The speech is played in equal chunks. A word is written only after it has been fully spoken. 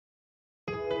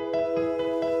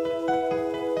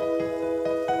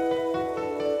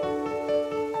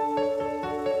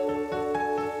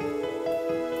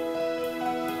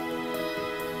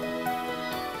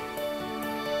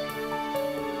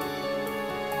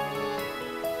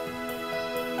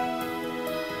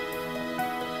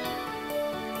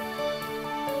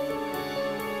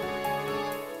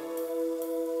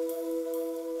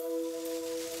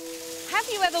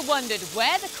you ever wondered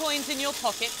where the coins in your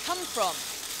pocket come from?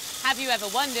 Have you ever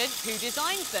wondered who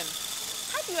designs them?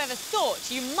 Have you ever thought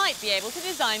you might be able to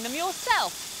design them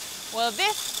yourself? Well,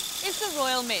 this is the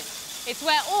Royal Mint. It's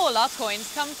where all our coins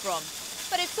come from.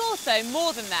 But it's also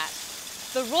more than that.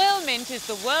 The Royal Mint is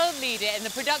the world leader in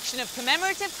the production of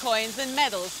commemorative coins and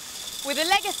medals, with a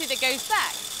legacy that goes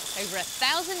back over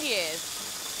 1,000 years.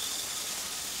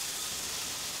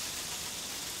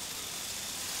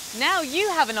 Now you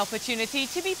have an opportunity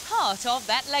to be part of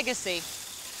that legacy.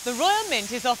 The Royal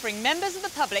Mint is offering members of the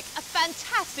public a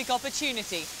fantastic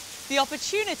opportunity. The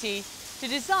opportunity to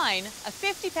design a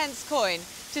 50p coin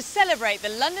to celebrate the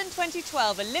London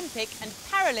 2012 Olympic and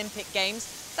Paralympic Games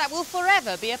that will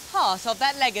forever be a part of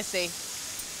that legacy.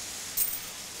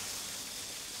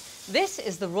 This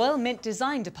is the Royal Mint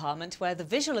Design Department, where the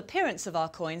visual appearance of our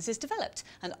coins is developed,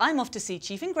 and I'm off to see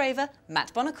Chief Engraver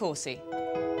Matt Bonacorsi.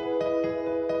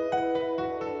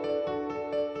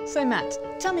 So Matt,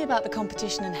 tell me about the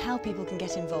competition and how people can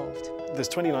get involved. There's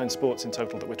 29 sports in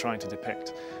total that we're trying to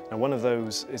depict. Now, one of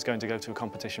those is going to go to a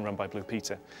competition run by Blue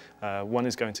Peter. One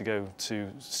is going to go to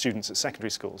students at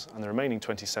secondary schools, and the remaining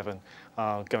 27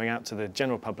 are going out to the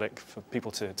general public for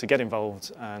people to get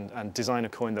involved and design a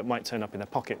coin that might turn up in their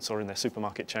pockets or in their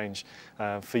supermarket change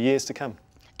for years to come.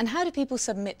 And how do people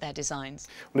submit their designs?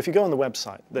 Well, if you go on the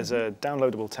website, there's a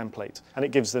downloadable template, and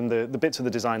it gives them the bits of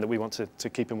the design that we want to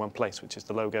keep in one place, which is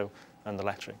the logo and the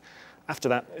lettering. After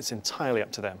that, it's entirely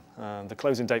up to them. The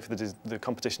closing date for the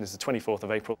competition is the 24th of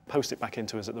April. Post it back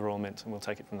into us at the Royal Mint and we'll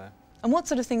take it from there. And what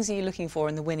sort of things are you looking for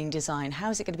in the winning design?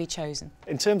 How is it going to be chosen?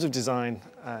 In terms of design,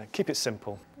 keep it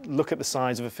simple. Look at the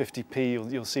size of a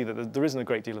 50p, you'll see that there isn't a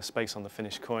great deal of space on the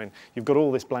finished coin. You've got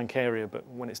all this blank area, but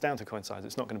when it's down to coin size,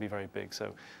 it's not going to be very big.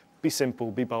 So be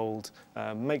simple, be bold,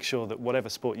 make sure that whatever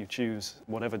sport you choose,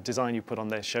 whatever design you put on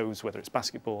their shows, whether it's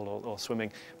basketball or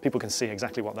swimming, people can see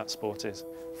exactly what that sport is.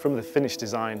 From the finished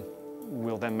design,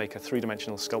 we'll then make a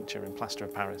three-dimensional sculpture in plaster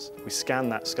of Paris. We scan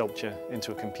that sculpture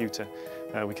into a computer.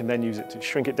 We can then use it to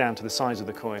shrink it down to the size of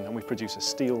the coin, and we produce a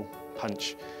steel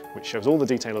punch which shows all the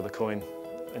detail of the coin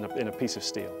in a piece of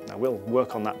steel. Now we'll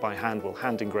work on that by hand, we'll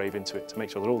hand engrave into it to make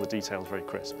sure that all the detail is very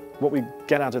crisp. What we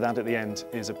get out of that at the end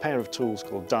is a pair of tools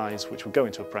called dies, which will go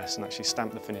into a press and actually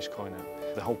stamp the finished coin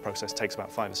out. The whole process takes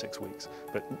about 5 or 6 weeks,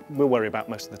 but we'll worry about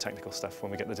most of the technical stuff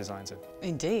when we get the designs in.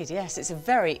 Indeed, yes, it's a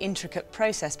very intricate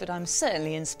process, but I'm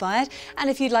certainly inspired. And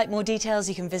if you'd like more details,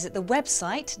 you can visit the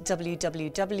website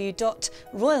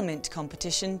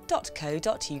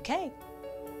www.royalmintcompetition.co.uk.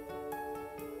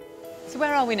 So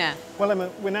where are we now? Well, Emma,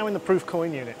 we're now in the proof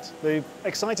coin unit. The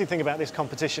exciting thing about this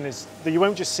competition is that you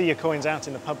won't just see your coins out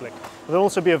in the public. They'll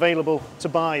also be available to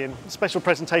buy in special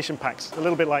presentation packs, a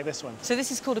little bit like this one. So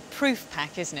this is called a proof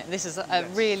pack, isn't it? This is a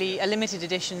really a limited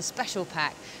edition special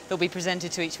pack that will be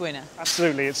presented to each winner.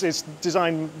 Absolutely, it's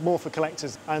designed more for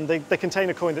collectors, and they contain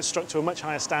a coin that's struck to a much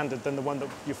higher standard than the one that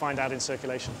you find out in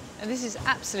circulation. And this is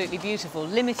absolutely beautiful,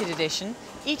 limited edition.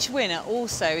 Each winner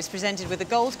also is presented with a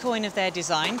gold coin of their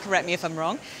design, correct me if I'm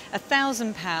wrong,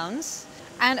 £1,000.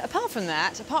 And apart from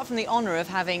that, apart from the honour of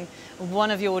having one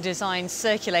of your designs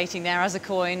circulating there as a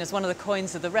coin, as one of the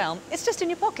coins of the realm, it's just in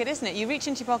your pocket, isn't it? You reach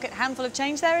into your pocket, handful of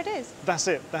change, there it is. That's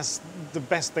it. That's the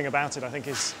best thing about it, I think,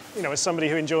 is, you know, as somebody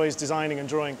who enjoys designing and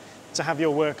drawing, to have your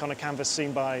work on a canvas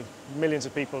seen by millions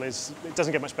of people it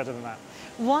doesn't get much better than that.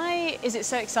 Why is it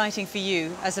so exciting for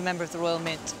you as a member of the Royal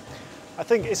Mint? I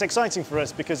think it's exciting for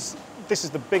us because this is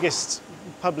the biggest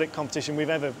public competition we've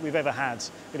ever had.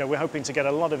 You know, we're hoping to get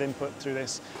a lot of input through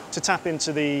this to tap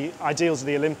into the ideals of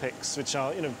the Olympics, which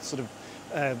are, you know, sort of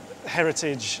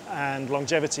heritage and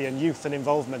longevity and youth and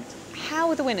involvement. How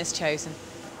are the winners chosen?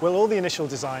 Well, all the initial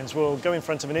designs will go in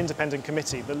front of an independent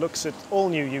committee that looks at all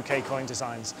new UK coin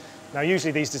designs. Now,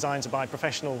 usually these designs are by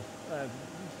professional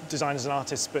designers and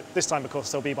artists, but this time, of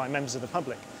course, they'll be by members of the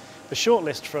public. The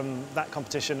shortlist from that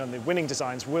competition and the winning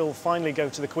designs will finally go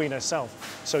to the Queen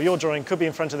herself. So your drawing could be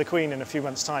in front of the Queen in a few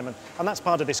months' time, and that's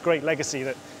part of this great legacy,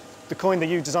 that the coin that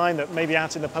you design that may be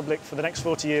out in the public for the next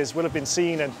 40 years will have been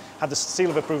seen and had the seal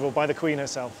of approval by the Queen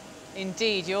herself.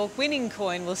 Indeed, your winning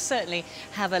coin will certainly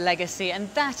have a legacy,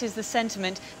 and that is the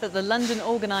sentiment that the London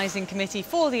Organising Committee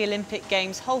for the Olympic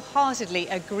Games wholeheartedly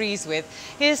agrees with.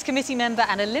 Here's committee member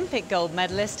and Olympic gold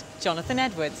medalist Jonathan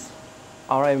Edwards.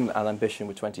 Our aim and ambition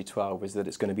with 2012 is that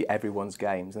it's going to be everyone's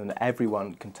games and that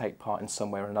everyone can take part in some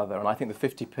way or another. And I think the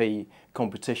 50p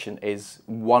competition is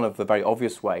one of the very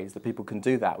obvious ways that people can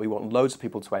do that. We want loads of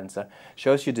people to enter.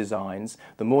 Show us your designs.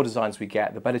 The more designs we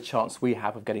get, the better chance we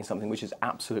have of getting something which is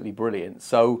absolutely brilliant.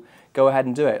 So go ahead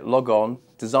and do it. Log on,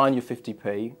 design your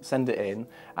 50p, send it in,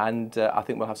 and I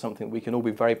think we'll have something we can all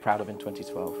be very proud of in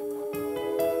 2012.